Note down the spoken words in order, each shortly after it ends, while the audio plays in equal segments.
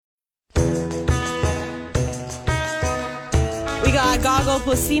Goggle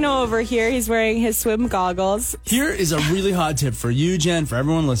Placino over here. He's wearing his swim goggles. Here is a really hot tip for you, Jen, for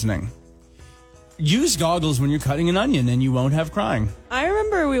everyone listening. Use goggles when you're cutting an onion and you won't have crying. I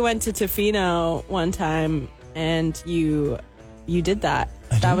remember we went to Tofino one time and you did that.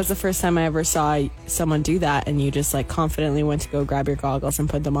 That was the first time I ever saw someone do that, and you just like confidently went to go grab your goggles and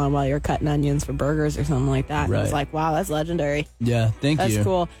put them on while you're cutting onions for burgers or something like that. Right. And I was like, wow, that's legendary. Yeah, thank you. That's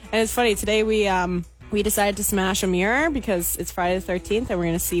cool. And it's funny, today we decided to smash a mirror because it's Friday the 13th and we're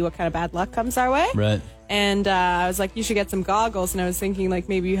going to see what kind of bad luck comes our way. Right. And I was like, you should get some goggles. And I was thinking, like,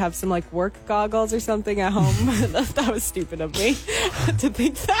 maybe you have some, like, work goggles or something at home. That was stupid of me to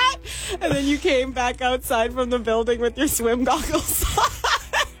think that. And then you came back outside from the building with your swim goggles on.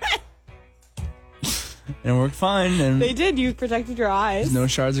 And it worked fine. And they did. You protected your eyes. No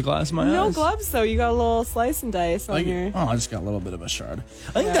shards of glass in my eyes. No gloves, though. You got a little slice and dice on your... Oh, I just got a little bit of a shard.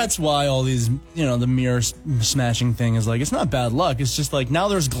 I think that's why all these, the mirror smashing thing is like, it's not bad luck. It's just like, now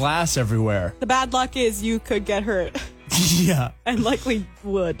there's glass everywhere. The bad luck is you could get hurt. Yeah. And likely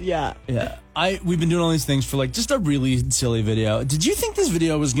would, yeah. Yeah. We've been doing all these things for like just a really silly video. Did you think this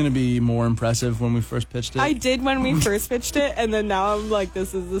video was going to be more impressive when we first pitched it? I did when we first pitched it, and then now I'm like,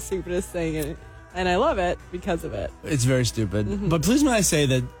 this is the stupidest thing. And I love it because of it. It's very stupid. Mm-hmm. But please may I say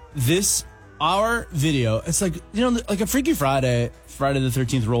that our video, it's like, like a Freaky Friday the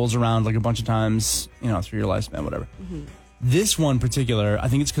 13th rolls around like a bunch of times, through your lifespan, whatever. Mm-hmm. This one particular, I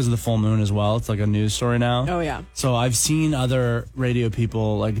think it's because of the full moon as well. It's like a news story now. Oh, yeah. So I've seen other radio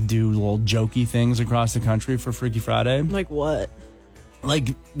people like do little jokey things across the country for Freaky Friday. Like what?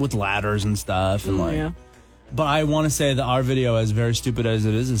 Like with ladders and stuff. And yeah. But I want to say that our video, as very stupid as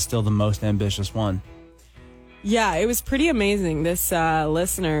it is still the most ambitious one. Yeah, it was pretty amazing. This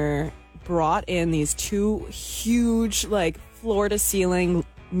listener brought in these two huge, like, floor-to-ceiling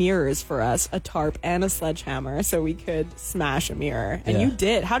mirrors for us, a tarp and a sledgehammer, so we could smash a mirror. And you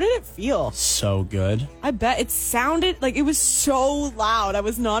did. How did it feel? So good. I bet it sounded like it was so loud. I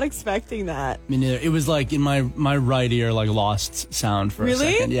was not expecting that. Me neither. It was like in my right ear, like lost sound for a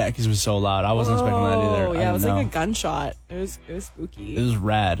second. Yeah, because it was so loud. I wasn't expecting that either. Oh, yeah, it was like a gunshot. It was spooky. It was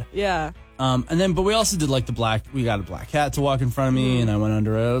rad. Yeah. But we also did like we got a black cat to walk in front of me, and I went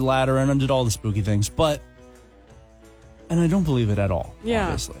under a ladder and I did all the spooky things. And I don't believe it at all,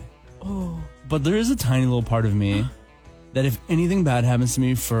 obviously. Oh. But there is a tiny little part of me that if anything bad happens to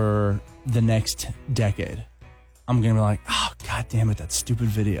me for the next decade, I'm going to be like, oh, God damn it, that stupid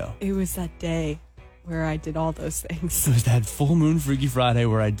video. It was that day where I did all those things. It was that full moon Freaky Friday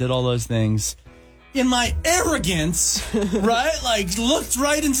where I did all those things. In my arrogance, right? Like, looked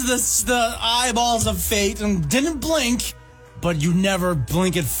right into the eyeballs of fate and didn't blink. But you never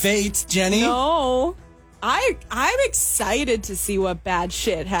blink at fate, Jenny. No. I'm excited to see what bad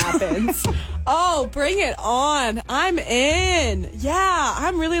shit happens. Oh, bring it on. I'm in. Yeah,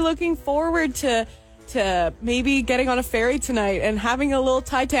 I'm really looking forward to maybe getting on a ferry tonight and having a little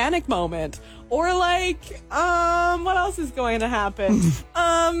Titanic moment. Or like, what else is going to happen?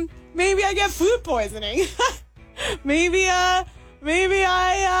 Maybe I get food poisoning. maybe I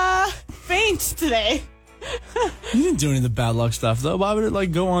faint today. You didn't do any of the bad luck stuff, though. Why would it,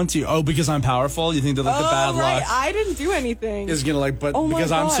 like, go on to you? Oh, because I'm powerful? You think that, like, the bad luck... I didn't do anything. ...is going to, like... But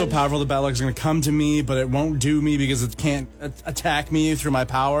because I'm so powerful, the bad luck is going to come to me, but it won't do me because it can't attack me through my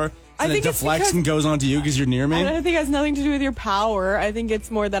power. And it deflects and goes onto you because you're near me? I think it has nothing to do with your power. I think it's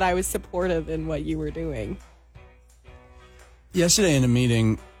more that I was supportive in what you were doing. Yesterday in a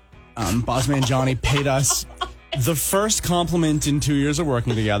meeting, boss man Johnny paid us... the first compliment in 2 years of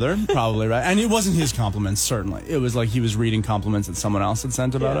working together, probably, right? And it wasn't his compliments, certainly. It was like he was reading compliments that someone else had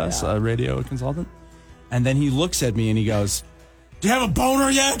sent about us, a radio consultant. And then he looks at me and he goes, do you have a boner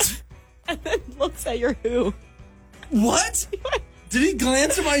yet? And then looks at your who. What? Did he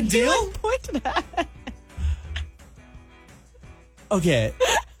glance at my deal? He pointed at it. Okay.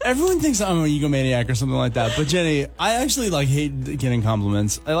 Everyone thinks I'm an egomaniac or something like that, but Jenny, I actually like hate getting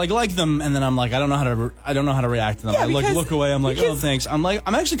compliments. I like them, and then I'm like, I don't know how to react to them. Yeah, I look away. I'm like, oh, thanks. I'm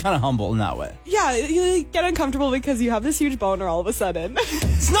actually kind of humble in that way. Yeah, you get uncomfortable because you have this huge boner all of a sudden.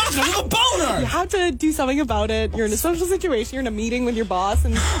 It's not because of a boner. You have to do something about it. You're in a social situation. You're in a meeting with your boss,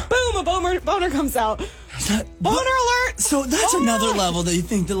 and boom, a boner comes out. Boner alert! So that's another level that you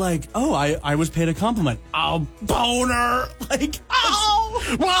think that, like, oh, I was paid a compliment. Oh, boner! Like,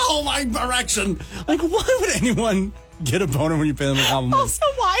 oh, wow, my erection! Like, why would anyone get a boner when you pay them a compliment? Also,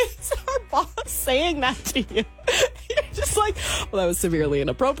 why is our boss saying that to you? You're just like, well, that was severely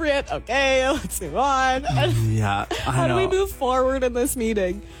inappropriate. Okay, let's move on. Yeah, I know. How do we move forward in this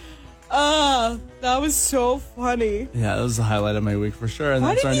meeting? That was so funny. Yeah, that was the highlight of my week for sure. And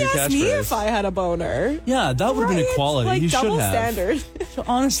Why that's our didn't new he ask me catchphrase. if I had a boner? Yeah, that would have been equality. Like He should double have. standard.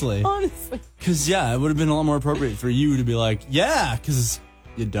 Honestly. Because, yeah, it would have been a lot more appropriate for you to be like, yeah, because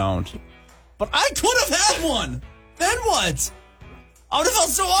you don't. But I could have had one. Then what? I would have felt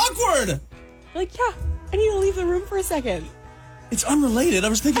so awkward. Like, yeah, I need to leave the room for a second. It's unrelated. I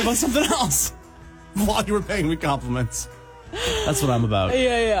was thinking about something else while you were paying me compliments. That's what I'm about.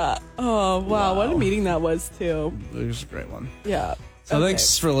 Yeah. Oh, wow. What a meeting that was, too. It was a great one. Yeah. So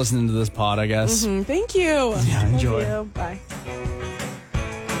thanks for listening to this pod, I guess. Thank you. Yeah, enjoy. Love you. Bye.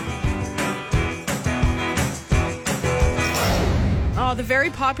 Oh, the very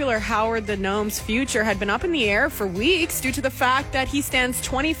popular Howard the Gnome's future had been up in the air for weeks due to the fact that he stands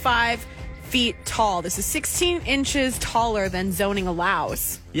 25 feet tall. This is 16 inches taller than zoning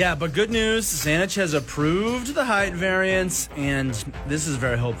allows. Yeah, but good news, Saanich has approved the height variance, and this is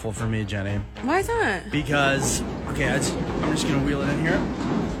very hopeful for me, Jenny. Why is that? Because, okay, I'm just going to wheel it in here.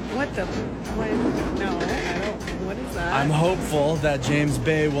 What the? What? No, I don't. What is that? I'm hopeful that James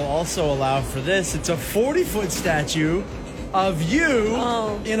Bay will also allow for this. It's a 40-foot statue of you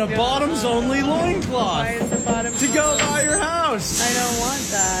in a bottoms-only loincloth. Why is it bottoms to go by your house. I don't want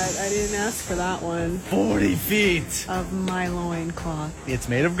that. I didn't ask for that one. 40 feet. Of my loincloth. It's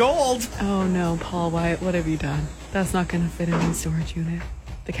made of gold. Oh no, Paul, what have you done? That's not going to fit in the storage unit.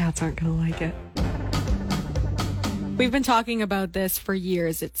 The cats aren't going to like it. We've been talking about this for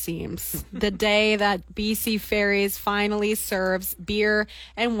years, it seems. The day that BC Ferries finally serves beer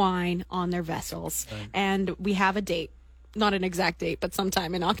and wine on their vessels. And we have a date. Not an exact date, but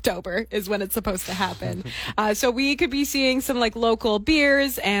sometime in October is when it's supposed to happen. So we could be seeing some like local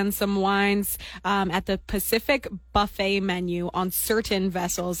beers and some wines at the Pacific buffet menu on certain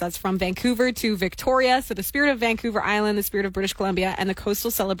vessels. That's from Vancouver to Victoria. So the Spirit of Vancouver Island, the Spirit of British Columbia, and the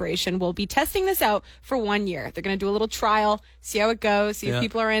Coastal Celebration will be testing this out for 1 year. They're going to do a little trial, see how it goes, see if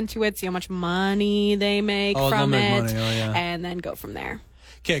people are into it, see how much money they make from it, and then go from there.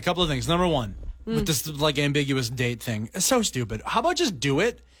 Okay, a couple of things. Number one. With this like ambiguous date thing. It's so stupid. How about just do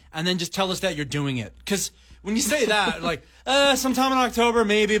it and then just tell us that you're doing it? Because when you say that, like, sometime in October,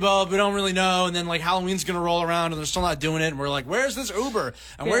 maybe, but we don't really know. And then like Halloween's going to roll around and they're still not doing it. And we're like, where's this Uber?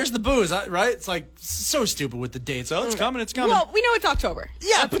 And where's the booze? Right? It's like so stupid with the dates. Oh, it's coming. It's coming. Well, we know it's October.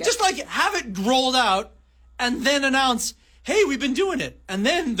 Yeah, but just like have it rolled out and then announce, hey, we've been doing it. And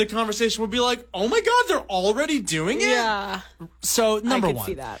then the conversation would be like, oh my God, they're already doing it? Yeah. So, number I could one.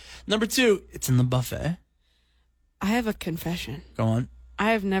 see that. Number two, it's in the buffet. I have a confession. Go on.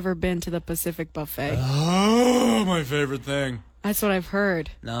 I have never been to the Pacific buffet. Oh, my favorite thing. That's what I've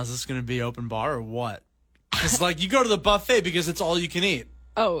heard. Now, is this going to be open bar or what? It's like you go to the buffet because it's all you can eat.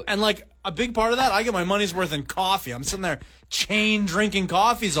 Oh. And like a big part of that, I get my money's worth in coffee. I'm sitting there chain drinking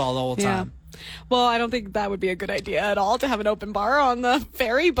coffees all the whole time. Well, I don't think that would be a good idea at all to have an open bar on the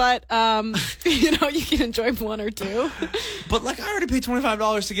ferry, but, you can enjoy one or two. But, like, I already paid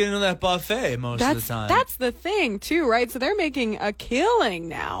 $25 to get into that buffet most of the time. That's the thing, too, right? So they're making a killing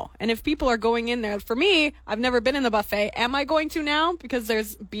now. And if people are going in there, for me, I've never been in the buffet. Am I going to now because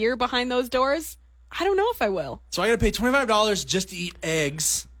there's beer behind those doors? I don't know if I will. So I got to pay $25 just to eat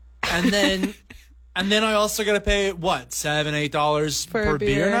eggs. And then... And then I also got to pay, what, $7, $8 per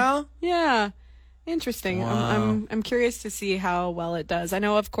beer now? Yeah. Interesting. Wow. I'm curious to see how well it does. I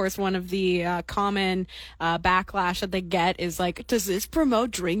know, of course, one of the common backlash that they get is like, does this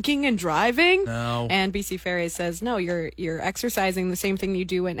promote drinking and driving? No. And BC Ferries says, no, you're exercising the same thing you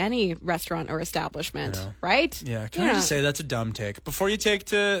do in any restaurant or establishment, right? Yeah. Can I just say that's a dumb take? Before you take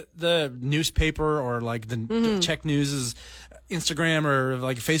to the newspaper or like the Check News's Instagram or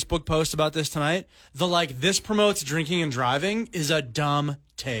like Facebook post about this tonight, this promotes drinking and driving is a dumb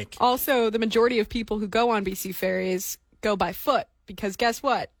take. Also, the majority of people who go on BC Ferries go by foot because guess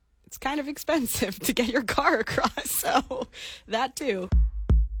what? It's kind of expensive to get your car across. So that too.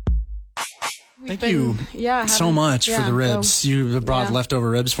 Thank you so much for the ribs. You brought leftover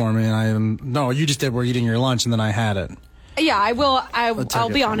ribs for me, and you just did. We're eating your lunch, and then I had it. Yeah, I will. I'll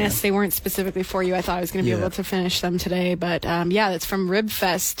be honest. They weren't specifically for you. I thought I was going to be able to finish them today. But that's from Rib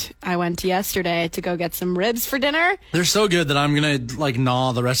Fest. I went yesterday to go get some ribs for dinner. They're so good that I'm going to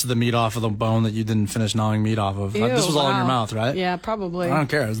gnaw the rest of the meat off of the bone that you didn't finish gnawing meat off of. Ew, this was all in your mouth, right? Yeah, probably. I don't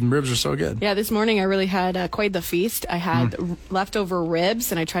care. The ribs are so good. Yeah, this morning I really had quite the feast. I had leftover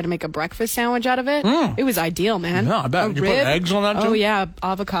ribs and I tried to make a breakfast sandwich out of it. It was ideal, man. Yeah, I bet. You put eggs on that too? Oh, yeah.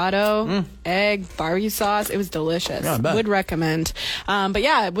 Avocado, egg, barbecue sauce. It was delicious. Yeah, I bet. Would recommend. But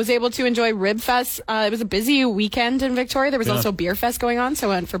yeah, I was able to enjoy Rib Fest. It was a busy weekend in Victoria. There was also Beer Fest going on, so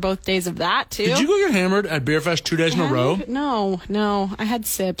I went for both days of that too. Did you go get hammered at Beer Fest 2 days in a row? No. I had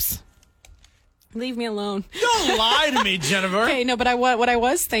sips. Leave me alone. Don't lie to me, Jennifer. Okay, no, but what I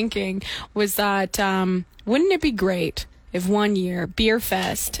was thinking was that wouldn't it be great if one year Beer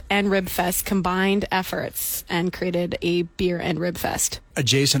Fest and Rib Fest combined efforts and created a beer and rib fest?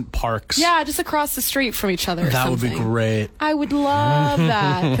 Adjacent parks. Yeah, just across the street from each other. That would be great. I would love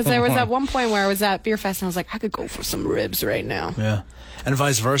that, because there was at one point where I was at Beer Fest and I was like, I could go for some ribs right now. Yeah. And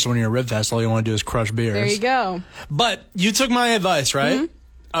vice versa, when you're at Rib Fest, all you want to do is crush beers. There you go. But you took my advice, right? Mm-hmm.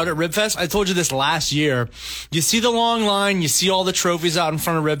 Out at Rib Fest, I told you this last year. You see the long line, you see all the trophies out in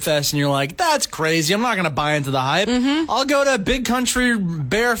front of Rib Fest, and you're like, that's crazy. I'm not going to buy into the hype. Mm-hmm. I'll go to Big Country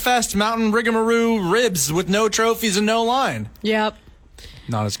Bear Fest, Mountain Riggamaroo Ribs with no trophies and no line. Yep.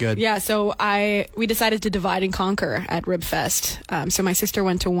 Not as good. Yeah, so we decided to divide and conquer at Rib Fest. So my sister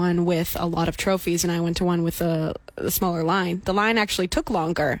went to one with a lot of trophies, and I went to one with a smaller line. The line actually took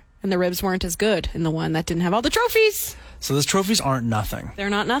longer, and the ribs weren't as good in the one that didn't have all the trophies. So those trophies aren't nothing.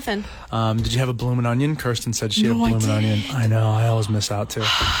 They're not nothing. Did you have a bloomin' onion? Kirsten said she had a bloomin' onion. I know. I always miss out, too.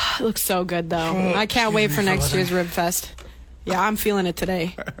 It looks so good, though. I can't wait for next year's Rib Fest. Yeah, I'm feeling it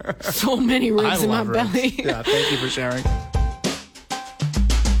today. So many ribs in my belly. Yeah, thank you for sharing.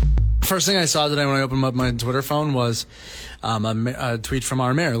 First thing I saw today when I opened up my Twitter phone was a tweet from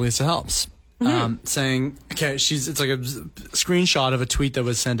our mayor, Lisa Helps. Saying, okay, it's like a screenshot of a tweet that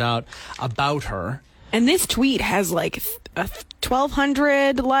was sent out about her. And this tweet has like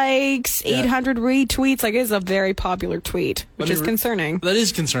 1,200 likes, 800 retweets. Like, it's a very popular tweet, which is concerning. That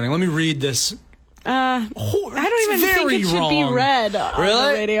is concerning. Let me read this. I don't even think it should be read on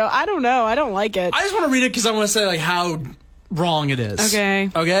the radio. I don't know. I don't like it. I just want to read it because I want to say like how wrong it is. Okay.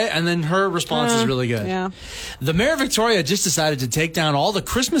 And then her response is really good. Yeah. The mayor of Victoria just decided to take down all the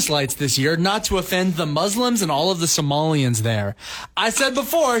Christmas lights this year, not to offend the Muslims and all of the Somalians there. I said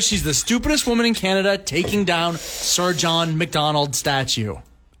before, she's the stupidest woman in Canada taking down Sir John Macdonald statue.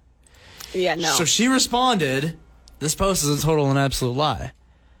 Yeah, no. So she responded, this post is a total and absolute lie.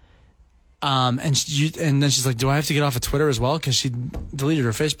 And then she's like, do I have to get off of Twitter as well? Because she deleted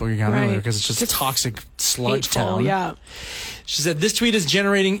her Facebook account earlier because it's just toxic sludge town. Yeah. She said, this tweet is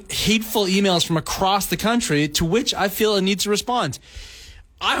generating hateful emails from across the country, to which I feel a need to respond.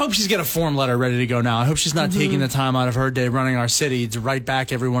 I hope she's got a form letter ready to go now. I hope she's not taking the time out of her day running our city to write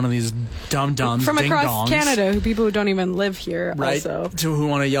back every one of these dum-dums, from across ding-dongs, Canada, people who don't even live here, right? also. To who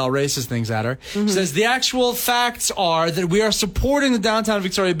want to yell racist things at her. She says, the actual facts are that we are supporting the Downtown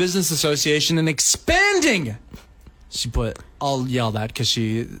Victoria Business Association and expanding. She put, I'll yell that because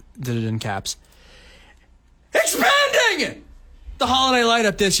she did it in caps. Expanding the holiday light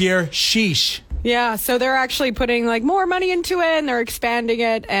up this year. Sheesh. Yeah, so they're actually putting like more money into it, and they're expanding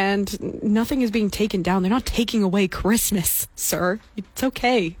it, and nothing is being taken down. They're not taking away Christmas, sir. It's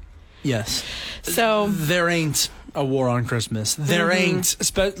okay. Yes. So there ain't a war on Christmas. There ain't,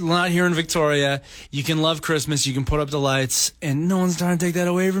 not here in Victoria. You can love Christmas, you can put up the lights, and no one's trying to take that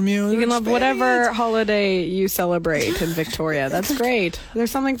away from you. You can love whatever holiday you celebrate in Victoria. That's great.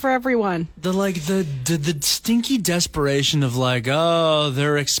 There's something for everyone. The stinky desperation of like, oh,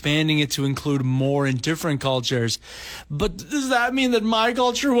 they're expanding it to include more in different cultures. But does that mean that my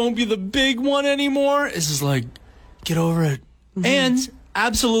culture won't be the big one anymore? It's just like, get over it. And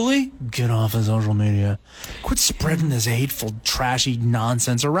absolutely, get off of social media. Quit spreading this hateful, trashy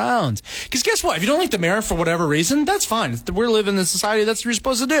nonsense around. Because guess what? If you don't like the mayor for whatever reason, that's fine. We're living in a society. That's what you're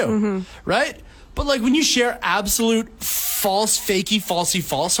supposed to do. Right? But like when you share absolute false, fakey, falsy,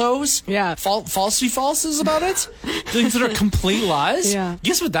 false-hos, falsy falses about it, things that are complete lies,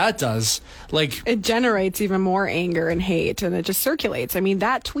 guess what that does? Like, it generates even more anger and hate, and it just circulates. I mean,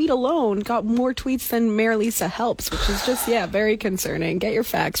 that tweet alone got more tweets than Mayor Lisa Helps, which is just, very concerning. Get your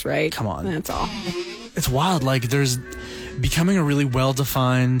facts right. Come on. That's all. It's wild. Like, there's becoming a really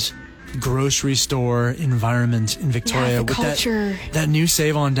well-defined grocery store environment in Victoria the with culture. That new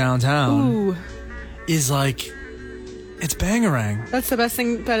Save On downtown. Ooh. Is like, it's bangarang. That's the best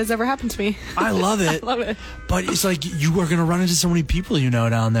thing that has ever happened to me. I love it. I love it. But it's like you are going to run into so many people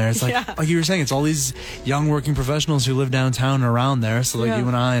down there. It's like, like you were saying, it's all these young working professionals who live downtown and around there. So like you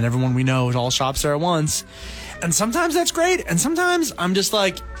and I and everyone we know, it all shops there at once. And sometimes that's great. And sometimes I'm just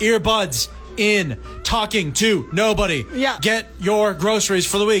like, earbuds in, talking to nobody. Yeah. Get your groceries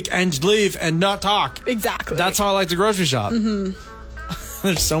for the week and leave and not talk. Exactly. That's how I like to grocery shop.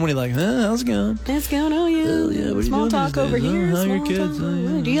 There's so many like, how's it going? How's it going? Oh, yeah. What Small talk over here. How are your Small kids?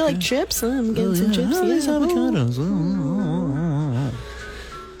 talk. Do you like chips? I'm getting some chips. These avocados.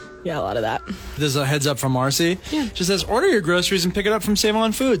 Yeah, a lot of that. There's a heads up from Marcy. Yeah. She says, order your groceries and pick it up from Save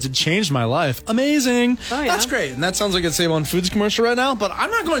On Foods. It changed my life. Amazing. Oh, yeah. That's great. And that sounds like a Save On Foods commercial right now, but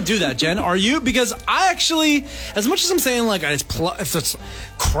I'm not going to do that, Jen. Are you? Because I actually, as much as I'm saying, like, I just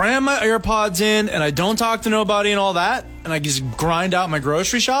cram my AirPods in and I don't talk to nobody and all that, and I just grind out my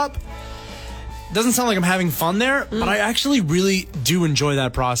grocery shop, doesn't sound like I'm having fun there, but I actually really do enjoy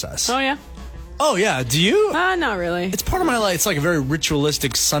that process. Oh, yeah? Oh, yeah. Do you? Not really. It's part of my life. It's like a very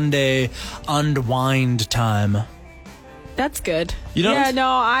ritualistic Sunday unwind time. That's good. You don't? Yeah, no,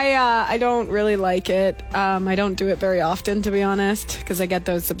 I don't really like it. I don't do it very often, to be honest, because I get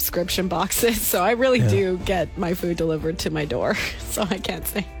those subscription boxes. So I really do get my food delivered to my door. So I can't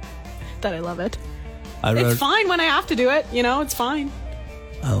say that I love it. It's fine when I have to do it. You know, it's fine.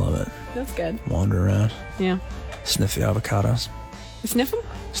 I love it. That's good. Wander around. Yeah. Sniff the avocados. You sniff them?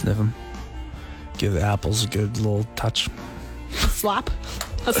 Sniff them. Give the apples a good little touch. Slap?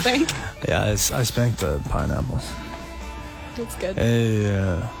 A spank? Yeah, I spanked the pineapples. That's good. Hey,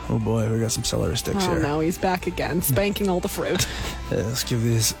 oh boy, we got some celery sticks Oh here. no, he's back again, spanking all the fruit. Yeah, let's give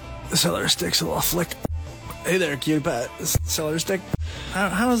these celery sticks a little flick. Hey there, cutie pat. Celery stick.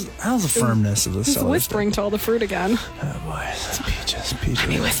 How's the firmness of the He's celery whispering to all the fruit again. stick? Oh boy, it's peaches. Peaches. Let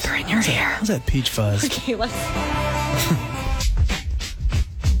me whisper in your ear. How's that peach fuzz? Okay, let's...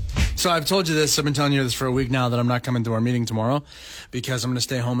 So I've told you this, I've been telling you this for a week now, that I'm not coming to our meeting tomorrow because I'm going to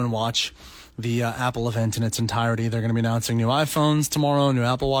stay home and watch the Apple event in its entirety. They're going to be announcing new iPhones tomorrow, new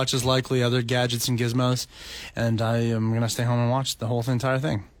Apple Watches likely, other gadgets and gizmos, and I am going to stay home and watch the whole entire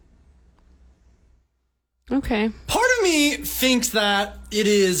thing. Okay. Part of me thinks that it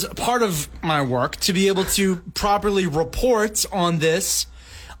is part of my work to be able to properly report on this,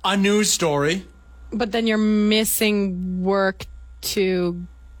 a news story. But then you're missing work to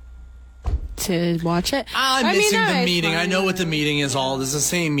watch it. I'm I mean, missing no, the it's meeting. I fine. know what the meeting is all. It's the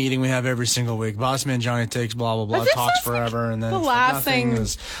same meeting we have every single week. Boss man Johnny takes blah, blah, blah, But this talks is like forever, and then the it's like last nothing.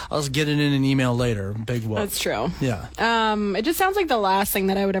 thing- I'll just get it in an email later. Big whoop. That's true. Yeah. It just sounds like the last thing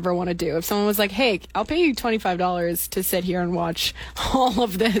that I would ever want to do. If someone was like, hey, I'll pay you $25 to sit here and watch all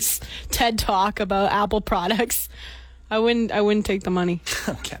of this TED Talk about Apple products, I wouldn't take the money.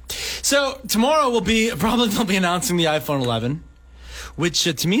 Okay. So tomorrow they'll be announcing the iPhone 11, which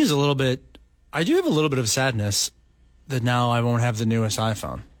to me is a little bit, I do have a little bit of sadness that now I won't have the newest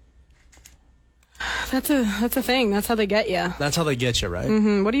iPhone. That's a thing. That's how they get you. That's how they get you, right?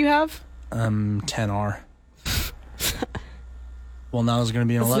 What do you have? 10R. Well, now it's going to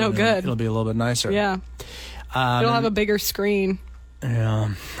be an That's 11. no good. It'll be a little bit nicer. Yeah. It'll have a bigger screen.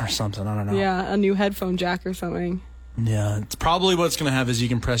 Yeah, or something. I don't know. Yeah, a new headphone jack or something. Yeah, it's probably what's going to have is you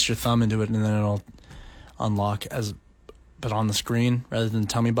can press your thumb into it and then it'll unlock but on the screen rather than the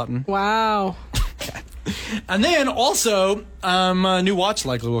tummy button. Wow. And then also, a new watch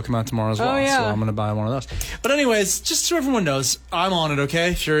likely will come out tomorrow as well. Oh, yeah. So I'm going to buy one of those. But anyways, just so everyone knows, I'm on it,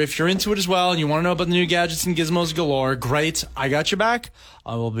 okay? If you're into it as well and you want to know about the new gadgets and gizmos galore, great. I got your back.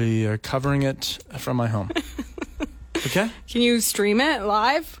 I will be covering it from my home. Okay? Can you stream it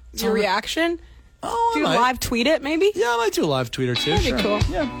live? Your reaction? Oh, Do you I might. live tweet it, maybe? Yeah, I might do a live tweet or two. That'd be sure.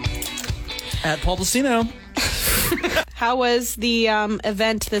 cool. Yeah. At Paul Pacino. How was the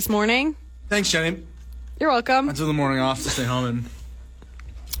event this morning? Thanks, Jenny. You're welcome. I took the morning off to stay home and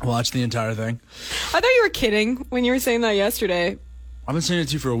watch the entire thing. I thought you were kidding when you were saying that yesterday. I've been saying it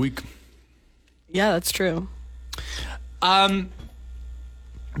to you for a week. Yeah, that's true.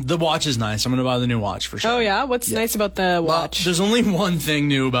 The watch is nice. I'm going to buy the new watch for sure. Oh, yeah? What's nice about the watch? There's only one thing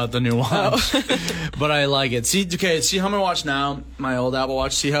new about the new watch, but I like it. See how my watch now, my old Apple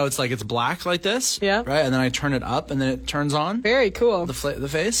Watch, see how it's black like this? Yeah. Right? And then I turn it up and then it turns on Very cool. the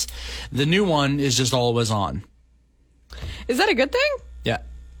face. The new one is just always on. Is that a good thing? Yeah.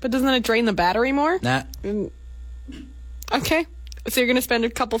 But doesn't it drain the battery more? Nah. Okay. So you're going to spend a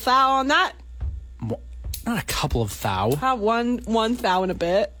couple thou on that? Not a couple of thou. One thou and a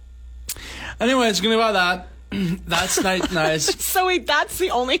bit. Anyways, going to buy that. That's nice. So wait, that's the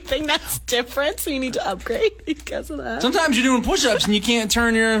only thing that's different? So you need to upgrade because of that? Sometimes you're doing push-ups and you can't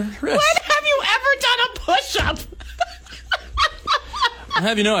turn your wrist. When have you ever done a push-up? I'll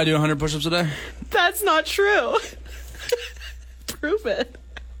have you know I do 100 push-ups a day. That's not true. Prove it.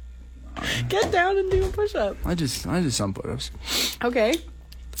 Get down and do a push-up. I do some push-ups. Okay.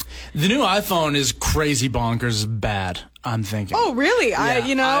 The new iPhone is crazy bonkers bad, I'm thinking. Oh, really? Yeah,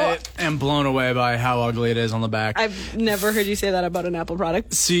 I am blown away by how ugly it is on the back. I've never heard you say that about an Apple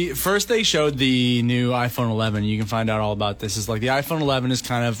product. See, first they showed the new iPhone 11. You can find out all about this. It's like the iPhone 11 is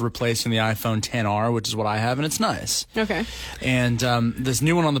kind of replacing the iPhone 10R, which is what I have, and it's nice. Okay. And this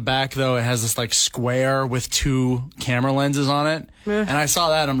new one on the back, though, it has this like square with 2 camera lenses on it. And I saw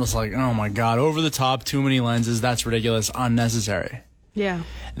that, I'm just like, oh my God, over the top, too many lenses. That's ridiculous, unnecessary. Yeah.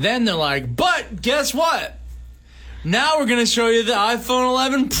 Then they're like, but guess what? Now we're going to show you the iPhone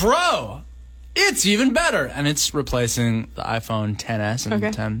 11 Pro. It's even better. And it's replacing the iPhone 10s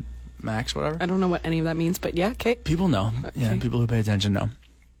and 10 Max, whatever. I don't know what any of that means, but yeah, okay. People know. Yeah, people who pay attention know.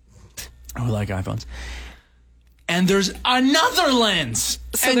 Who like iPhones. And there's another lens.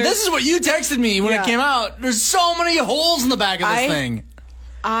 So and this is what you texted me when it came out. There's so many holes in the back of this thing.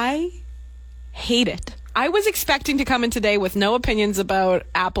 I hate it. I was expecting to come in today with no opinions about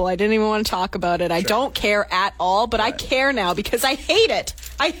Apple. I didn't even want to talk about it. I don't care at all, but I care now because I hate it.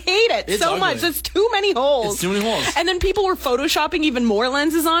 I hate it so much. There's too many holes. It's too many holes. And then people were photoshopping even more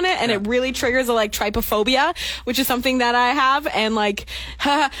lenses on it, and it really triggers a trypophobia, which is something that I have. And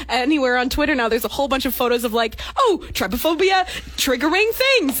anywhere on Twitter now, there's a whole bunch of photos of trypophobia triggering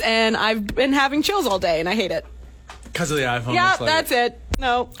things, and I've been having chills all day, and I hate it. Because of the iPhone. Yeah, that's it.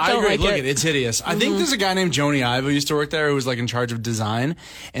 No, I agree. Look, it's hideous. I think there's a guy named Joni Ive who used to work there who was in charge of design,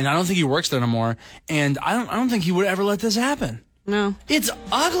 and I don't think he works there anymore. And I don't think he would ever let this happen. No. It's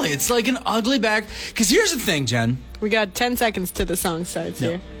ugly. It's like an ugly back. Because here's the thing, Jen. We got 10 seconds to the song starts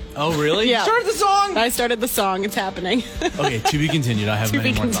here. Oh, really? Yeah. You started the song? I started the song. It's happening. Okay, to be continued. I have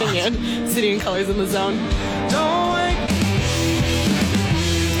many more thoughts. To be continued. City and Colors in the Zone.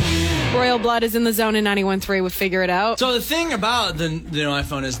 Royal Blood is in the zone in 91.3 with Figure It Out. So the thing about the new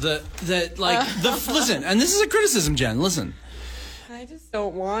iPhone is listen, and this is a criticism, Jen. Listen. I just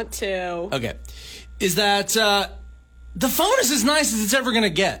don't want to. Okay. Is that the phone is as nice as it's ever going to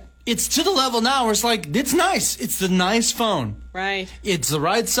get. It's to the level now where it's nice. It's the nice phone. Right. It's the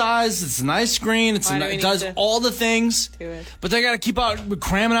right size. It's a nice screen. It does all the things. Do it. But they got to keep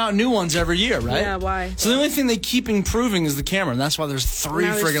cramming out new ones every year, right? Yeah, why? So the only thing they keep improving is the camera, and that's why there's three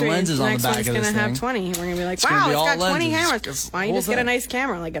friggin' lenses on the back of this thing. Next one's going to have 20. We're going to be like, wow, it's got 20 cameras. Why don't you just get a nice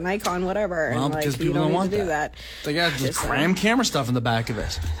camera, like a Nikon, whatever? Well, because people don't want that. They got to cram camera stuff in the back of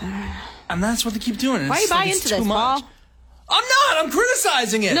it. And that's what they keep doing. Why are you buying into this, Paul? I'm not. I'm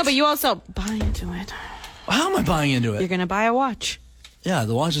criticizing it. No, but you also buy into it. How am I buying into it? You're going to buy a watch. Yeah,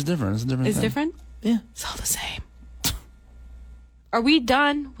 the watch is different. It's a different thing. It's different? Yeah. It's all the same. Are we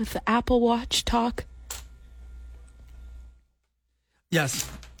done with the Apple Watch talk? Yes.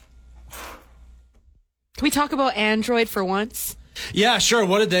 Can we talk about Android for once? Yeah, sure.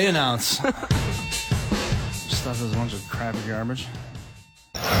 What did they announce? Stuff is a bunch of crappy garbage.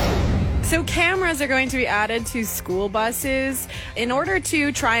 So cameras are going to be added to school buses in order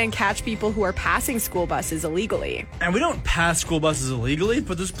to try and catch people who are passing school buses illegally. And we don't pass school buses illegally,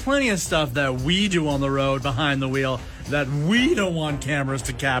 but there's plenty of stuff that we do on the road behind the wheel that we don't want cameras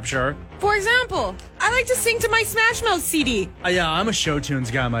to capture. For example, I like to sing to my Smash Mouth CD. Yeah, I'm a show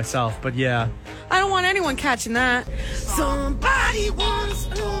tunes guy myself, but yeah. I don't want anyone catching that. Somebody once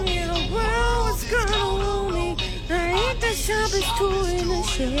told me the world was gonna roll me. I ain't the sharpest tool in the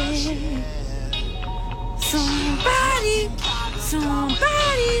shed. Somebody.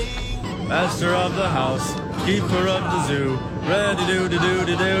 Master of the house, keeper of the zoo, ready do do do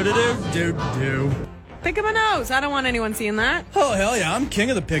do do do do do. Pick up my nose. I don't want anyone seeing that. Oh, hell yeah, I'm king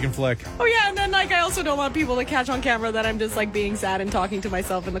of the pick and flick. Oh, yeah, and then, I also don't want people to catch on camera that I'm just, being sad and talking to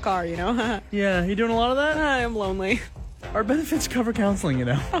myself in the car, you know? Yeah, you doing a lot of that? I am lonely. Our benefits cover counseling, you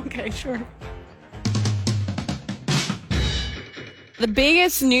know. Okay, sure. The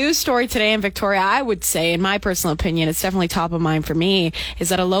biggest news story today in Victoria, I would say, in my personal opinion, it's definitely top of mind for me, is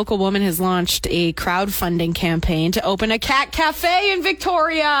that a local woman has launched a crowdfunding campaign to open a cat cafe in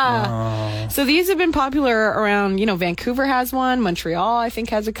Victoria. Oh. So these have been popular around, Vancouver has one, Montreal, I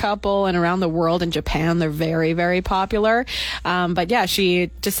think, has a couple, and around the world in Japan, they're very, very popular. But yeah, she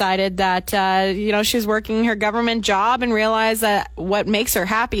decided that, she's working her government job and realized that what makes her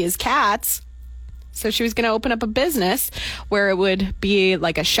happy is cats. So she was going to open up a business where it would be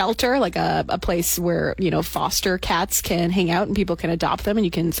like a shelter, like a place where, foster cats can hang out and people can adopt them and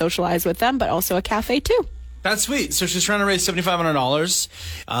you can socialize with them, but also a cafe too. That's sweet. So she's trying to raise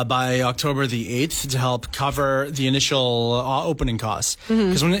 $7,500 by October the 8th to help cover the initial opening costs.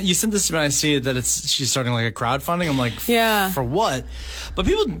 Because when you sent this to me, I see that she's starting like a crowdfunding. I'm like, yeah, for what? But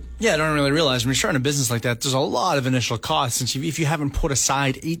people, don't really realize when you're starting a business like that, there's a lot of initial costs. Since if you haven't put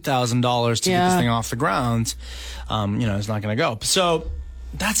aside $8,000 to get this thing off the ground, it's not going to go. So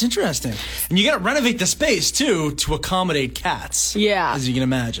That's interesting. And you got to renovate the space, too, to accommodate cats. Yeah. As you can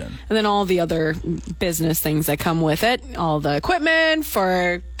imagine. And then all the other business things that come with it, all the equipment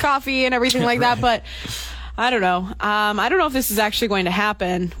for coffee and everything like that. But I don't know. I don't know if this is actually going to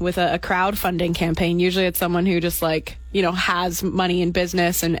happen with a crowdfunding campaign. Usually it's someone who just has money in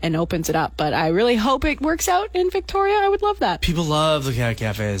business and opens it up. But I really hope it works out in Victoria. I would love that. People love the cat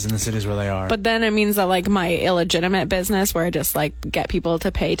cafes in the cities where they are. But then it means that my illegitimate business where I just get people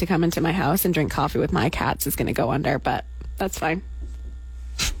to pay to come into my house and drink coffee with my cats is going to go under. But that's fine.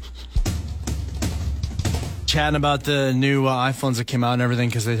 Chatting about the new iPhones that came out and everything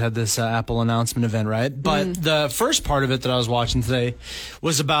because they had this Apple announcement event, right? But the first part of it that I was watching today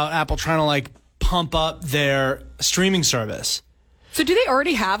was about Apple trying to pump up their streaming service. So do they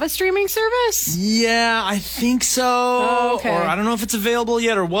already have a streaming service? Yeah, I think so. Oh, okay. Or I don't know if it's available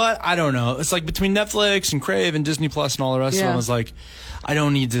yet or what. I don't know. It's between Netflix and Crave and Disney Plus and all the rest of them. I was I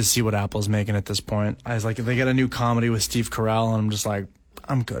don't need to see what Apple's making at this point. I was if they get a new comedy with Steve Carell, and I'm just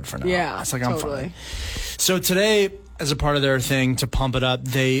I'm good for now. Yeah, it's I'm totally. fine. So today, as a part of their thing to pump it up,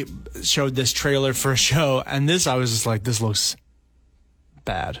 they showed this trailer for a show, and I was just this looks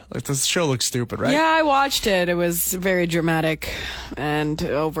bad. This show looks stupid, right? Yeah, I watched it. It was very dramatic and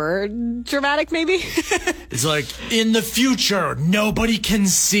over dramatic, maybe. It's in the future, nobody can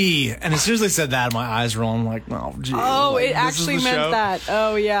see. And as soon as they said that, my eyes rolled. I'm oh, geez. Oh, it actually meant show? that.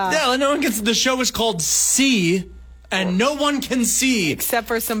 Oh, yeah. Yeah, no one gets. The show is called See. And no one can see. Except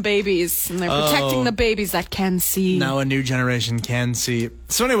for some babies. And they're protecting the babies that can see. Now a new generation can see.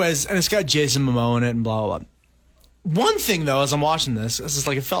 So anyways, and it's got Jason Momoa in it and blah, blah, blah. One thing, though, as I'm watching this, it's just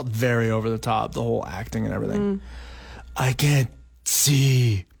it felt very over the top, the whole acting and everything. I can't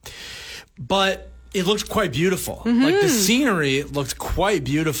see. But it looked quite beautiful. The scenery looked quite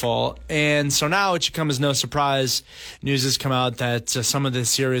beautiful. And so now it should come as no surprise. News has come out that some of this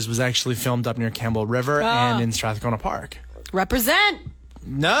series was actually filmed up near Campbell River and in Strathcona Park. Represent.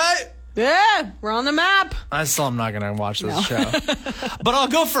 No. Yeah, we're on the map. I still am not going to watch this show. But I'll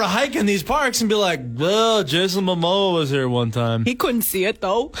go for a hike in these parks and be well, Jason Momoa was here one time. He couldn't see it,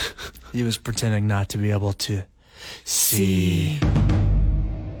 though. He was pretending not to be able to see.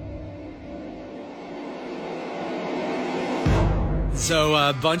 So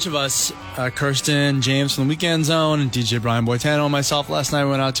a bunch of us, Kirsten, James from the Weekend Zone, and DJ Brian Boitano and myself last night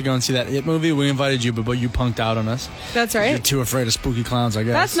went out to go and see that It movie. We invited you, but you punked out on us. That's right. You're too afraid of spooky clowns, I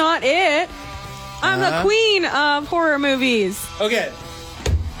guess. That's not it. I'm the queen of horror movies. Okay.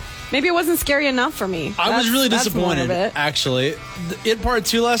 Maybe it wasn't scary enough for me. I was really that's more of disappointed, it. actually. It Part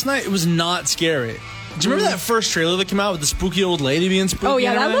 2 last night, it was not scary. Do you remember that first trailer that came out with the spooky old lady being spooky? Oh,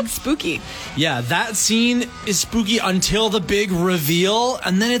 yeah, and that everything? looks spooky. Yeah, that scene is spooky until the big reveal,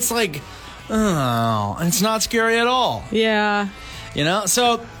 and then it's oh, and it's not scary at all. Yeah.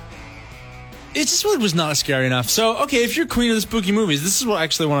 So it just really was not scary enough. So, okay, if you're queen of the spooky movies, this is what I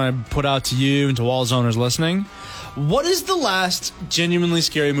actually want to put out to you and to all zoners listening. What is the last genuinely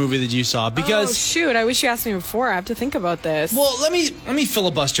scary movie that you saw? Because shoot, I wish you asked me before. I have to think about this. Well, let me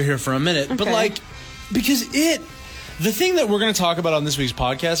filibuster here for a minute. Okay. But because the thing that we're going to talk about on this week's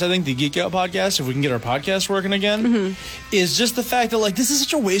podcast, I think the Geek Out podcast, if we can get our podcast working again, is just the fact that this is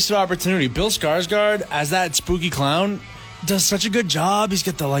such a wasted opportunity. Bill Skarsgård as that spooky clown does such a good job. He's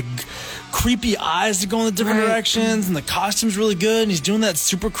got the creepy eyes that go in the different directions, and the costume's really good, and he's doing that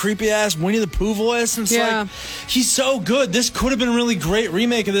super creepy ass Winnie the Pooh voice, and it's he's so good. This could have been a really great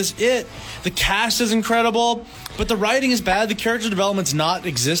remake of this. The cast is incredible, but the writing is bad, the character development's not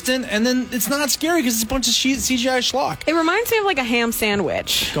existent, and then it's not scary because it's a bunch of CGI schlock. It reminds me of a ham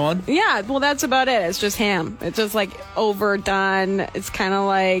sandwich. Go on. Yeah, well, that's about it. It's just ham. It's just overdone. It's kind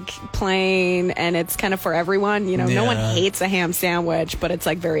of plain, and it's kind of for everyone. No one hates a ham sandwich, but it's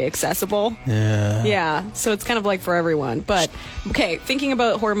very accessible. Yeah. Yeah, so it's kind of for everyone. But, okay, thinking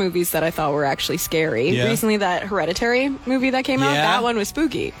about horror movies that I thought were actually scary. Yeah. Recently, that Hereditary movie that came out, that one was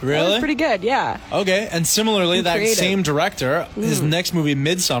spooky. Really? That was pretty good, yeah. Okay, and similarly, that creative. same director, his next movie,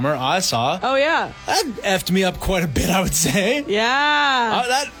 Midsummer, I saw. Oh, yeah. That effed me up quite a bit, I would say. Yeah.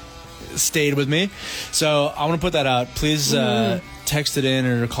 That stayed with me. So I want to put that out. Please text it in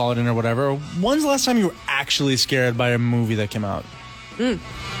or call it in or whatever. When's the last time you were actually scared by a movie that came out?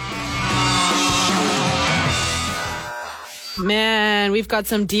 Man, we've got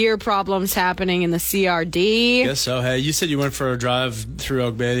some deer problems happening in the CRD. Guess so. Hey, you said you went for a drive through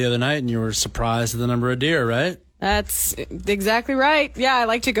Oak Bay the other night and you were surprised at the number of deer, right? That's exactly right. Yeah, I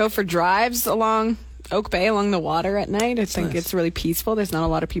like to go for drives along Oak Bay, along the water at night. I think it's really peaceful. There's not a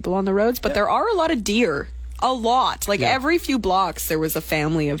lot of people on the roads, but there are a lot of deer. A lot. Like every few blocks, there was a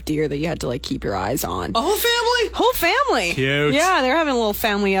family of deer that you had to like keep your eyes on. A whole family? Whole family. Cute. Yeah, they're having a little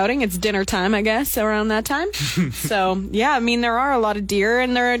family outing. It's dinner time, I guess, around that time. So, yeah, I mean, there are a lot of deer,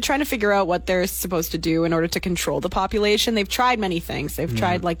 and they're trying to figure out what they're supposed to do in order to control the population. They've tried many things. They've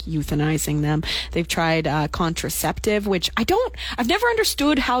tried, like, euthanizing them. They've tried contraceptive, which I've never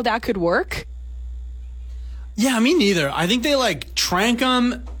understood how that could work. Yeah, me neither. I think they like trank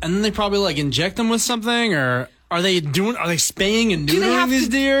them and then they probably like inject them with something, or are they spaying and Do they neutering have these to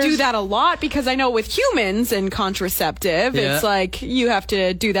deers? do that a lot? Because I know with humans and contraceptive, it's like you have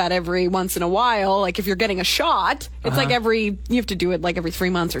to do that every once in a while. Like if you're getting a shot, it's like you have to do it like every 3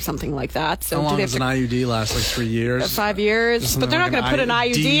 months or something like that. So How long do they does have an to IUD last? Like 3 years? 5 years? But they're not like going to put an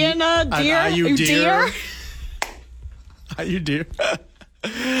IUD in a deer. An IUD. Deer? IUD.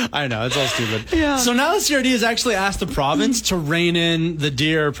 I know, it's all stupid. Yeah. So now the CRD has actually asked the province to rein in the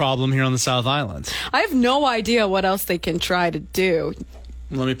deer problem here on the South Island. I have no idea what else they can try to do.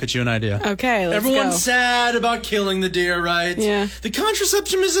 Let me pitch you an idea. Okay, let's Everyone's go. sad about killing the deer, right? Yeah. The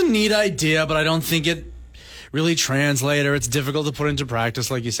contraception is a neat idea, but I don't think it really translates, or it's difficult to put into practice,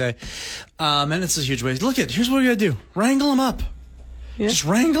 like you say. And it's a huge waste. Here's what we gotta do. Wrangle them up. Yeah. Just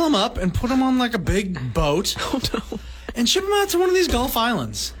wrangle them up and put them on like a big boat. Oh, no. And ship them out to one of these Gulf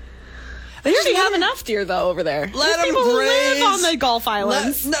Islands. They already have enough deer, though, over there. Let There's them people who graze. live on the Gulf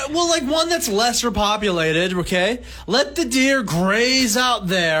Islands. Like one that's lesser populated, okay? Let the deer graze out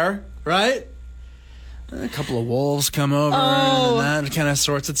there, right? A couple of wolves come over, and that kind of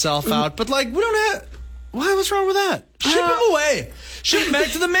sorts itself out. But, like, we don't have... Why? What's wrong with that? Ship them away. Ship them back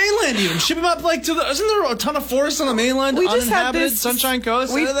to the mainland, even. Ship them up, like, to the... Isn't there a ton of forests on the mainland? We just had Uninhabited, this... Sunshine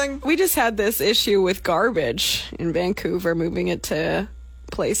Coast, anything? We just had this issue with garbage in Vancouver, moving it to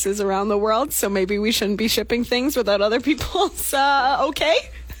places around the world, so maybe we shouldn't be shipping things without other people's,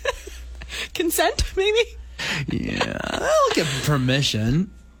 consent, maybe? Yeah, I'll get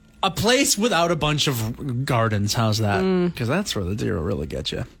permission. A place without a bunch of gardens, how's that? Because that's where the deer will really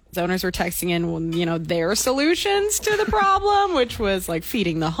get you. Owners were texting in, their solutions to the problem, which was like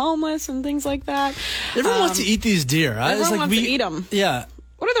feeding the homeless and things like that. Everyone wants to eat these deer. Right? Everyone It's like wants to eat them. Yeah.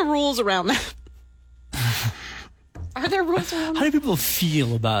 What are the rules around that? Are there rules around How that? do people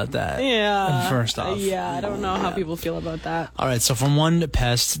feel about that? Yeah. First off. Yeah, I don't know how people feel about that. All right, so from one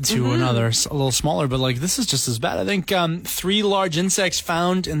pest to another, a little smaller, but like this is just as bad. I think 3 large insects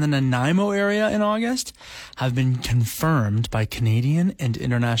found in the Nanaimo area in August have been confirmed by Canadian and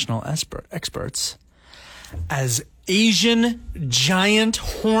international experts as Asian giant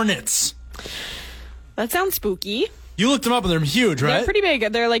hornets. That sounds spooky. You looked them up and they're huge, right? They're pretty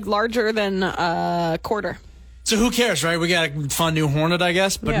big. They're like larger than a quarter. So who cares, right? We got a fun new hornet, I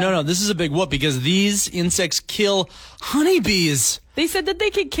guess. But Yeah. no, this is a big whoop because these insects kill honeybees. They said that they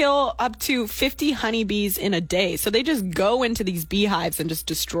could kill up to 50 honeybees in a day. So they just go into these beehives and just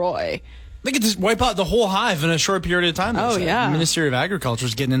destroy. They could just wipe out the whole hive in a short period of time. Oh, yeah. The Ministry of Agriculture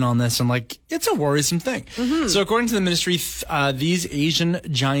is getting in on this, and like it's a worrisome thing. So according to the ministry, these Asian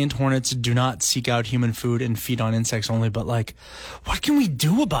giant hornets do not seek out human food and feed on insects only. But like, what can we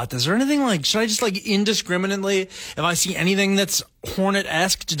do about this? Is there anything like, should I just like indiscriminately, if I see anything that's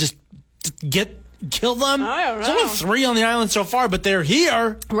hornet-esque, to just kill them? I don't There's know. only 3 on the island so far, but they're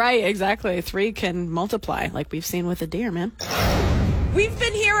here. Right, exactly. 3 can multiply, like we've seen with the deer, man. We've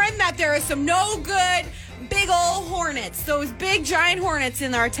been hearing that there are some no good big old hornets, those big giant hornets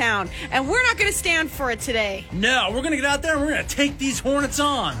in our town, and we're not going to stand for it today. No, we're gonna get out there and we're gonna take these hornets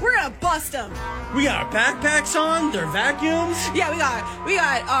on. We're going to bust them. We got our backpacks on, their vacuums. Yeah, we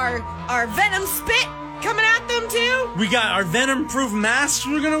got our venom spit coming at them too, We got our venom-proof masks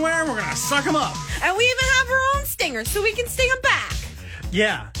we're gonna wear, and we're gonna suck them up. and we even have our own stingers so we can sting them back.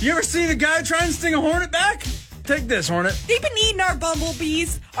 Yeah. You ever seen a guy try and sting a hornet back? Take this, hornet. They've been eating our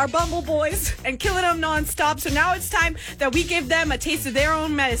bumblebees, our bumble boys, and killing them nonstop. So now it's time that we give them a taste of their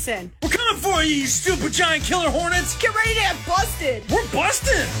own medicine. We're coming for you, you stupid giant killer hornets. Get ready to get busted. We're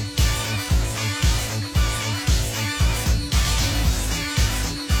busting.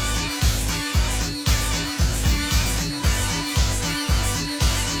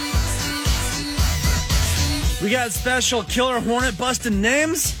 We got special killer hornet busting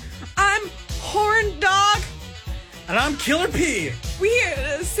names, I'm Horn Dog. and I'm Killer P. We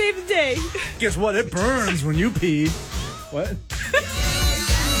here to save the day. Guess what? It burns when you pee. What?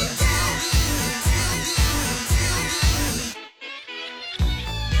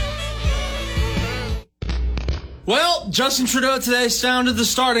 Well, Justin Trudeau today sounded the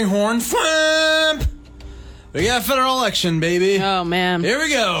starting horn. Thwamp! We got a federal election, baby. Oh, man. Here we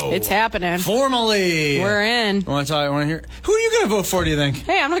go. It's happening. Formally. We're in. Want to hear? Who are you going to vote for, do you think?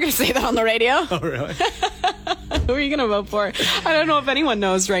 Hey, I'm not going to say that on the radio. Oh, really? Who are you going to vote for? I don't know if anyone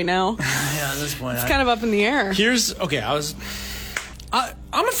knows right now. Yeah, at this point. It's kind of up in the air.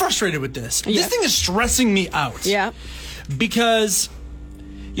 I'm frustrated with this. Yeah. This thing is stressing me out. Yeah. Because,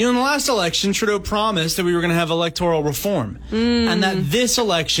 in the last election, Trudeau promised that we were going to have electoral reform. And that this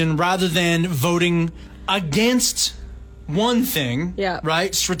election, rather than voting against one thing,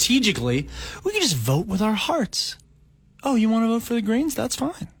 right, strategically, we can just vote with our hearts. Oh, you want to vote for the Greens? That's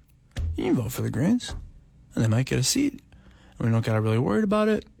fine. You can vote for the Greens. And they might get a seat. And we don't got to really worry about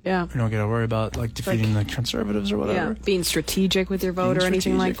it. Yeah. We don't got to worry about, defeating the Conservatives or whatever. Yeah. Being strategic with your vote or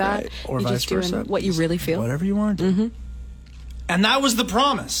anything like that. Right. Or You're vice just doing versa. what you really feel. Whatever you want to do. And that was the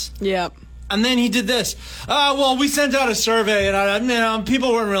promise. Yep. And then he did this. Well, we sent out a survey, and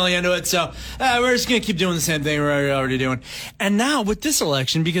people weren't really into it, so we're just going to keep doing the same thing we're already doing. And now, with this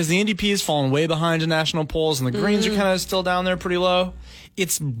election, because the NDP has fallen way behind in national polls, and the Greens are kind of still down there pretty low,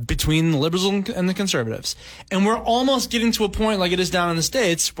 it's between the Liberals and the Conservatives. And we're almost getting to a point, like it is down in the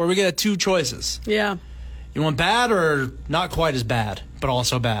States, where we get two choices. Yeah. You want bad or not quite as bad, but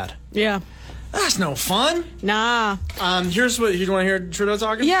also bad? Yeah. That's no fun. Nah. Here's what you want to hear Trudeau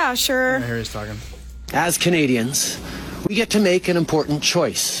talking? Yeah, sure. Here he's talking. As Canadians, we get to make an important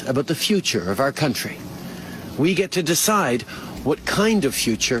choice about the future of our country. We get to decide what kind of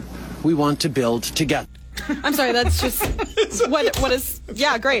future we want to build together. I'm sorry, that's just what is.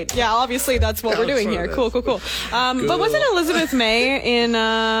 Yeah, great. Yeah, obviously that's what we're doing here. Cool. But wasn't Elizabeth May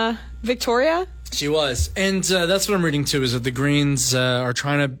in Victoria? She was. And that's what I'm reading too, is that the Greens are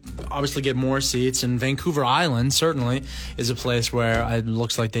trying to obviously get more seats, and Vancouver Island certainly is a place where it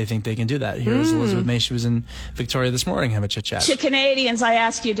looks like they think they can do that. Here's Elizabeth May. She was in Victoria this morning, have a chit-chat. To Canadians, I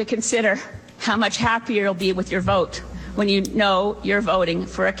ask you to consider how much happier you'll be with your vote when you know you're voting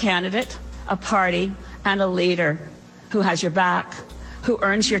for a candidate, a party, and a leader who has your back, who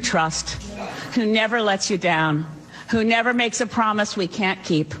earns your trust, who never lets you down, who never makes a promise we can't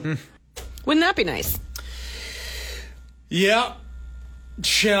keep. Wouldn't that be nice? Yeah.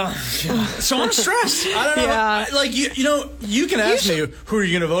 So I'm stressed. I don't know. Yeah. You can ask me who are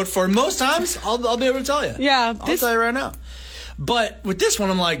you going to vote for. Most times, I'll be able to tell you. Yeah. I'll tell you right now. But with this one,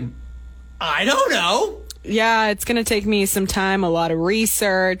 I'm like, I don't know. Yeah, it's going to take me some time, a lot of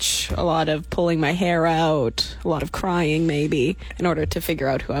research, a lot of pulling my hair out, a lot of crying maybe, in order to figure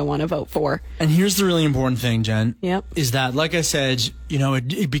out who I want to vote for. And here's the really important thing, Jen. Yep. Is that, like I said,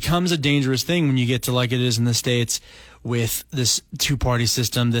 it becomes a dangerous thing when you get to like it is in the States with this two-party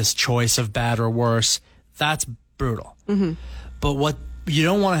system, this choice of bad or worse. That's brutal. Mm-hmm. But what you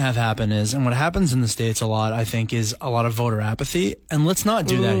don't want to have happen is, and what happens in the States a lot, I think, is a lot of voter apathy. And let's not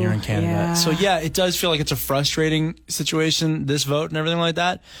do that here in Canada. Yeah. So yeah, it does feel like it's a frustrating situation, this vote and everything like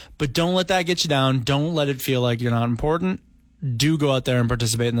that. But don't let that get you down. Don't let it feel like you're not important. Do go out there and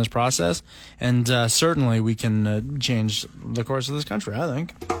participate in this process. And certainly we can change the course of this country, I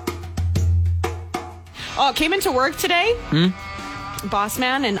think. Oh, came into work today. Boss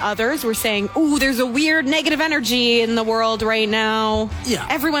man and others were saying, ooh, there's a weird negative energy in the world right now. Yeah.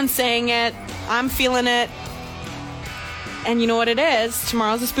 Everyone's saying it. I'm feeling it. And you know what it is?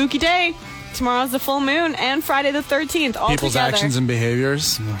 Tomorrow's a spooky day. Tomorrow's the full moon and Friday the 13th all People's together. actions and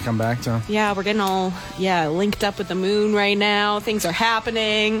behaviors. We'll come back to. Yeah, we're getting all, linked up with the moon right now. Things are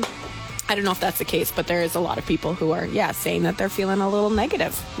happening. I don't know if that's the case, but there is a lot of people who are, saying that they're feeling a little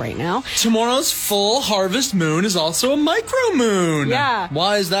negative right now. Tomorrow's full harvest moon is also a micro moon. Yeah.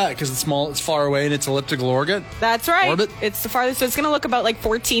 Why is that? Because it's small, it's far away, and it's elliptical orbit? That's right. Orbit? It's the farthest. So it's going to look about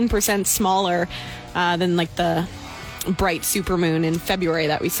 14% smaller than the bright supermoon in February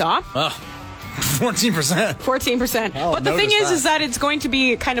that we saw. 14%. 14%. But the thing is that it's going to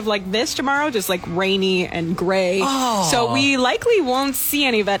be kind of like this tomorrow, just rainy and gray. Oh. So we likely won't see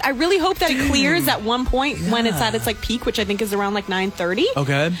any of it. I really hope that it clears at one point when it's at its peak, which I think is around 9:30.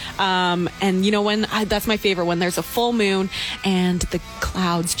 Okay. And when that's my favorite, when there's a full moon and the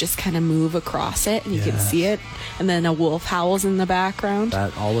clouds just kind of move across it and you can see it, and then a wolf howls in the background.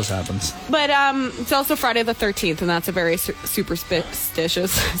 That always happens. But it's also Friday the 13th, and that's a very superstitious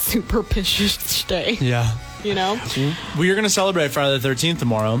day. Yeah. We are going to celebrate Friday the 13th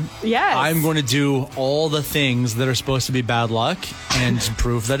tomorrow. Yes. I'm going to do all the things that are supposed to be bad luck and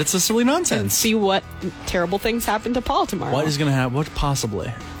prove that it's a silly nonsense. And see what terrible things happen to Paul tomorrow. What is going to happen? What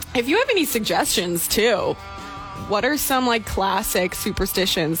possibly? If you have any suggestions, too, what are some classic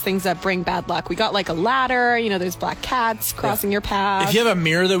superstitions, things that bring bad luck? We got a ladder, there's black cats crossing your path. If you have a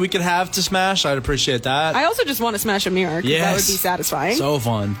mirror that we could have to smash, I'd appreciate that. I also just want to smash a mirror, because that would be satisfying. So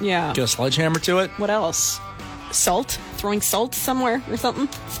fun. Yeah. Get a sledgehammer to it. What else? Salt? Throwing salt somewhere or something?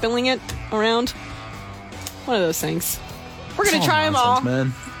 Spilling it around? One of those things. We're going to try them all.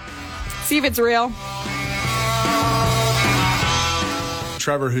 Man. See if it's real.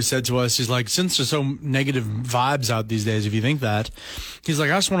 Trevor, who said to us, he's like, since there's so negative vibes out these days, if you think that, he's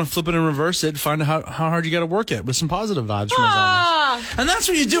like, I just want to flip it and reverse it, find out how hard you got to work it with some positive vibes from his audience. And that's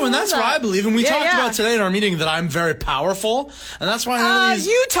what you do, and that's what I believe. And we talked about today in our meeting that I'm very powerful, and that's why none of these...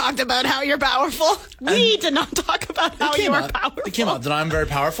 You talked about how you're powerful. We did not talk about how you are powerful. It came out that I'm very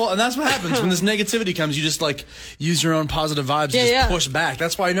powerful, and that's what happens when this negativity comes. You just like use your own positive vibes and just push back.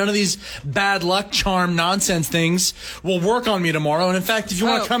 That's why none of these bad luck charm nonsense things will work on me tomorrow. And in fact, if you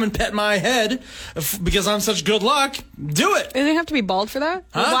want to come and pet my head because I'm such good luck, do it. Doesn't it have to be bald for that?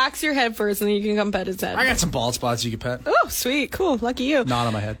 Huh? Wax your head first, and then you can come pet his head. I got some bald spots you can pet. Oh, sweet, cool, lucky you. Not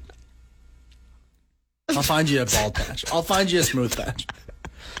on my head. I'll find you a bald patch. I'll find you a smooth patch.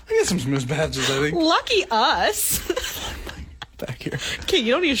 I got some smooth patches, I think. Lucky us. Back here. Okay,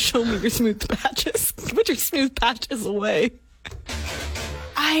 you don't need to show me your smooth patches. Put your smooth patches away.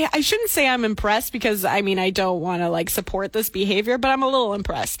 I shouldn't say I'm impressed because, I mean, I don't want to, like, support this behavior, but I'm a little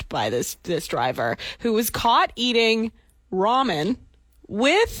impressed by this driver who was caught eating ramen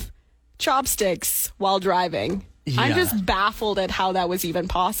with chopsticks while driving. Yeah. I'm just baffled at how that was even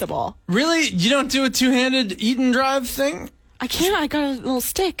possible. Really? You don't do a two-handed eat and drive thing? I can't. I got a little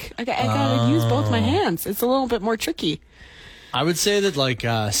stick. I got to use both my hands. It's a little bit more tricky. I would say that like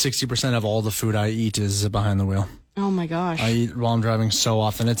 60% of all the food I eat is behind the wheel. Oh my gosh. I eat while I'm driving so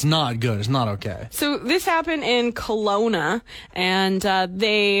often. It's not good. It's not okay. So this happened in Kelowna, and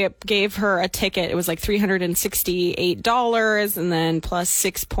they gave her a ticket. It was like $368, and then plus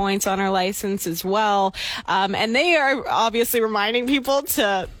 6 points on her license as well. And they are obviously reminding people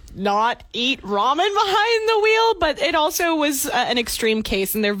to not eat ramen behind the wheel, but it also was an extreme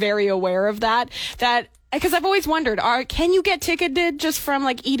case, and they're very aware of that. Because I've always wondered, can you get ticketed just from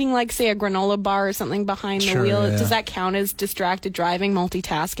like eating like, say, a granola bar or something behind the wheel? Yeah. Does that count as distracted driving,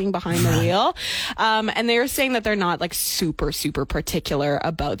 multitasking behind the wheel? And they're saying that they're not like super, super particular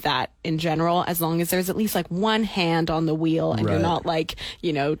about that in general, as long as there's at least like one hand on the wheel and you're not like,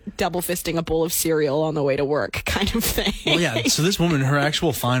 double fisting a bowl of cereal on the way to work kind of thing. Well, yeah. So this woman, her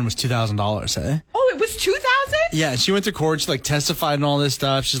actual fine was $2,000, eh? Oh, it was $2,000? Yeah. She went to court. She like testified and all this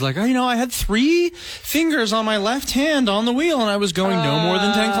stuff. She's like, I had 3 fingers on my left hand on the wheel and I was going no more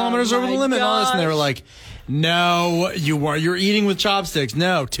than 10 kilometers over the limit and all this. And they were like, no, you're eating with chopsticks.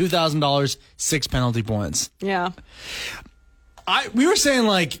 No, $2,000, 6 penalty points. Yeah. We were saying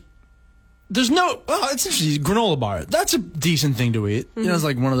like, it's interesting. Granola bar. That's a decent thing to eat. Mm-hmm. It's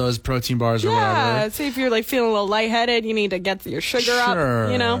like one of those protein bars or whatever. Yeah, say if you're like feeling a little lightheaded, you need to get your sugar up,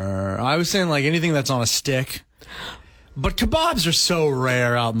 I was saying like anything that's on a stick. But kebabs are so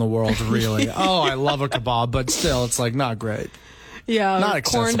rare out in the world, really. Oh, I love a kebab, but still, it's like not great. Yeah, not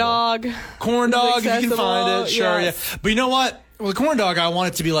accessible. Corn dog, if you can find it, sure, yes. Yeah. But you know what? Well, the corn dog, I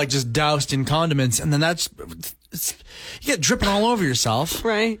want it to be like just doused in condiments, and then you get dripping all over yourself.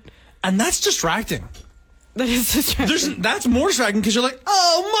 Right. And that's distracting. That is distracting. That's more distracting because you're like,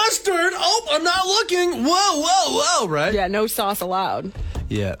 oh, mustard. Oh, I'm not looking. Whoa, right? Yeah, no sauce allowed.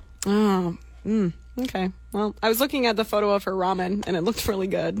 Yeah. Oh, okay. Well, I was looking at the photo of her ramen, and it looked really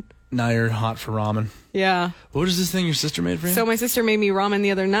good. Now you're hot for ramen. Yeah. What is this thing your sister made for you? So my sister made me ramen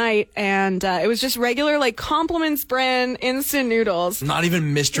the other night, and it was just regular, like, Compliments brand instant noodles. Not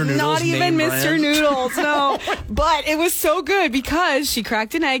even Mr. Noodles. Not even Mr. Brand. Noodles, no. But it was so good because she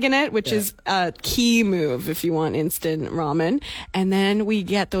cracked an egg in it, which is a key move if you want instant ramen. And then we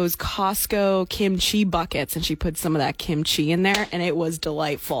get those Costco kimchi buckets, and she put some of that kimchi in there, and it was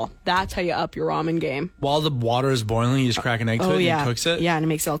delightful. That's how you up your ramen game. While the water is boiling, you just crack an egg to it and it cooks it? Yeah, and it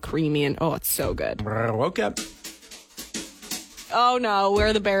makes it all creamy, and it's so good. Okay. Oh no,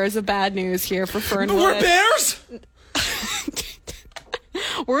 we're the bearers of bad news here for Fernwood. We're bears?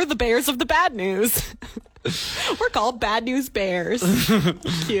 We're the bears of the bad news. We're called Bad News Bears.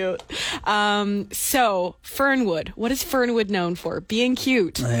 Cute. So, Fernwood. What is Fernwood known for? Being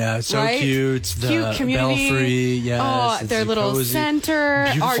cute. Yeah, it's so cute. The cute community. Belfry, yes. Oh, their little cozy, center.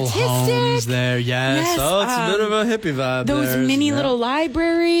 beautiful Artistic. homes there, yes. Oh, it's a bit of a hippie vibe. Those mini little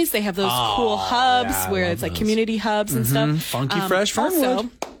libraries. They have those cool hubs where it's like community hubs and stuff. Funky, fresh Fernwood.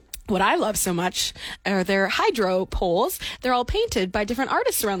 Also, what I love so much are their hydro poles. They're all painted by different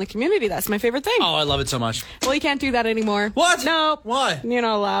artists around the community. That's my favorite thing. Oh, I love it so much. Well, you can't do that anymore. What? No. Why? You're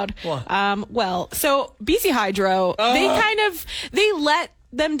not allowed. What? So BC Hydro, they let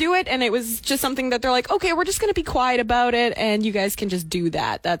them do it, and it was just something that they're like, okay, we're just going to be quiet about it, and you guys can just do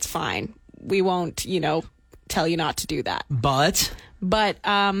that. That's fine. We won't, tell you not to do that. But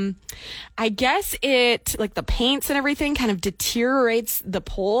I guess it, like the paints and everything, kind of deteriorates the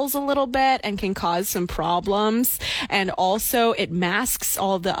poles a little bit and can cause some problems. And also it masks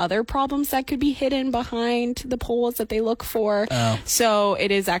all the other problems that could be hidden behind the poles that they look for. So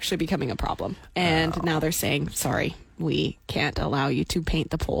it is actually becoming a problem. And now they're saying, sorry, we can't allow you to paint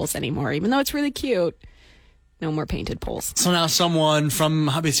the poles anymore, even though it's really cute. No more painted poles. So now someone from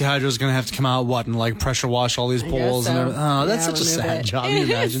BC Hydro is going to have to come out, and like pressure wash all these poles. So. And everything. Oh, that's Yeah, such a sad it. job. Can you It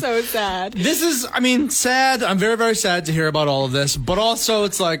imagine? is so sad. This is, sad. I'm very, very sad to hear about all of this. But also,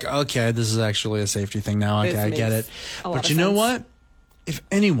 it's like, okay, this is actually a safety thing now. Okay, This I get makes it. a lot But of you know sense. what? If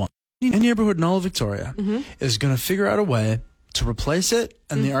anyone, any neighborhood in all of Victoria is going to figure out a way to replace it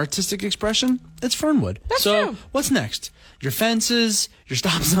and the artistic expression, it's Fernwood. That's so true. what's next? Your fences, your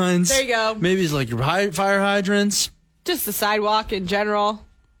stop signs. There you go. Maybe it's like your fire hydrants. Just the sidewalk in general.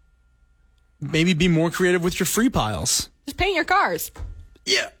 Maybe be more creative with your free piles. Just paint your cars.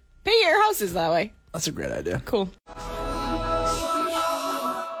 Yeah. Paint your houses that way. That's a great idea. Cool.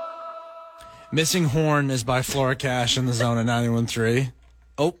 Missing Horn is by Flora Cash in the zone at 91.3.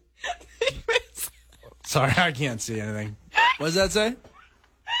 Oh. Sorry, I can't see anything. What does that say?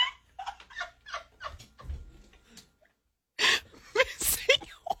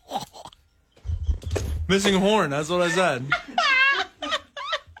 Missing Horn, that's what I said.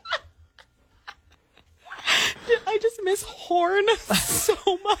 I just miss horn so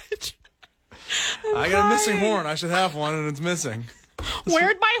much. I got a missing horn. I should have one, and it's missing.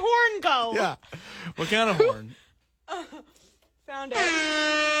 Where'd my horn go? Yeah. What kind of horn? Found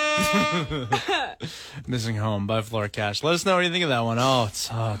it. Missing Home by Flora Cash. Let us know what you think of that one. Oh, it's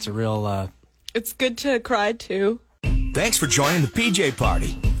a real... It's good to cry too. Thanks for joining the PJ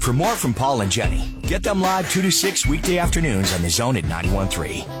Party. For more from Paul and Jenny, get them live 2 to 6 weekday afternoons on The Zone at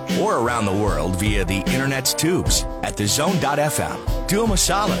 91.3. Or around the world via the internet's tubes at thezone.fm. Do them a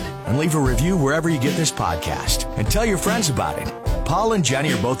solid and leave a review wherever you get this podcast. And tell your friends about it. Paul and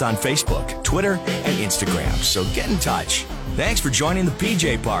Jenny are both on Facebook, Twitter, and Instagram, so get in touch. Thanks for joining the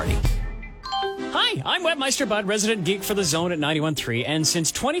PJ Party. Hi, I'm Webmeister Bud, resident geek for The Zone at 91.3, and since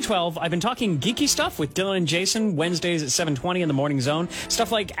 2012, I've been talking geeky stuff with Dylan and Jason, Wednesdays at 7:20 in the Morning Zone.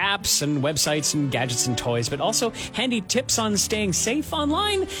 Stuff like apps and websites and gadgets and toys, but also handy tips on staying safe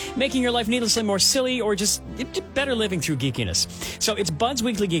online, making your life needlessly more silly, or just better living through geekiness. So it's Bud's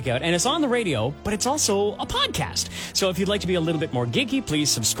Weekly Geek Out, and it's on the radio, but it's also a podcast. So if you'd like to be a little bit more geeky, please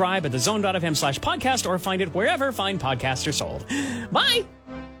subscribe at thezone.fm/podcast or find it wherever fine podcasts are sold. Bye!